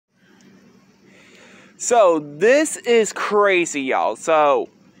So this is crazy, y'all. So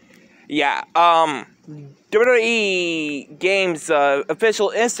yeah, WWE Games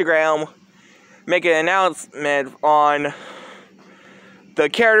official Instagram make an announcement on the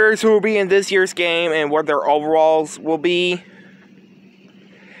characters who will be in this year's game and what their overalls will be.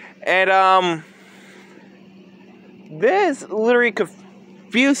 And this literally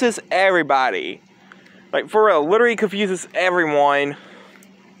confuses everybody. Like, for real, literally confuses everyone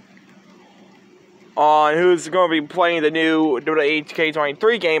on who's going to be playing the new WWE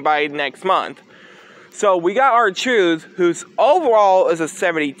 2K23 game by next month. So we got R-Truth, whose overall is a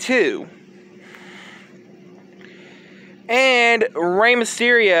 72. And Rey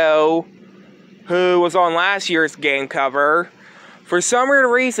Mysterio, who was on last year's game cover, for some weird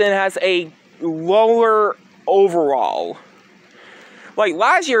reason has a lower overall. Like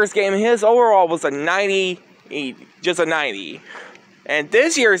last year's game, his overall was a 90, just a 90. And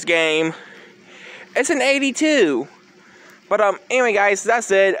this year's game, it's an 82. But anyway, guys,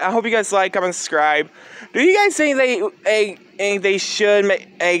 that's it. I hope you guys like, comment, subscribe. Do you guys think they should make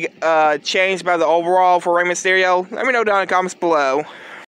a change about the overall for Rey Mysterio? Let me know down in the comments below.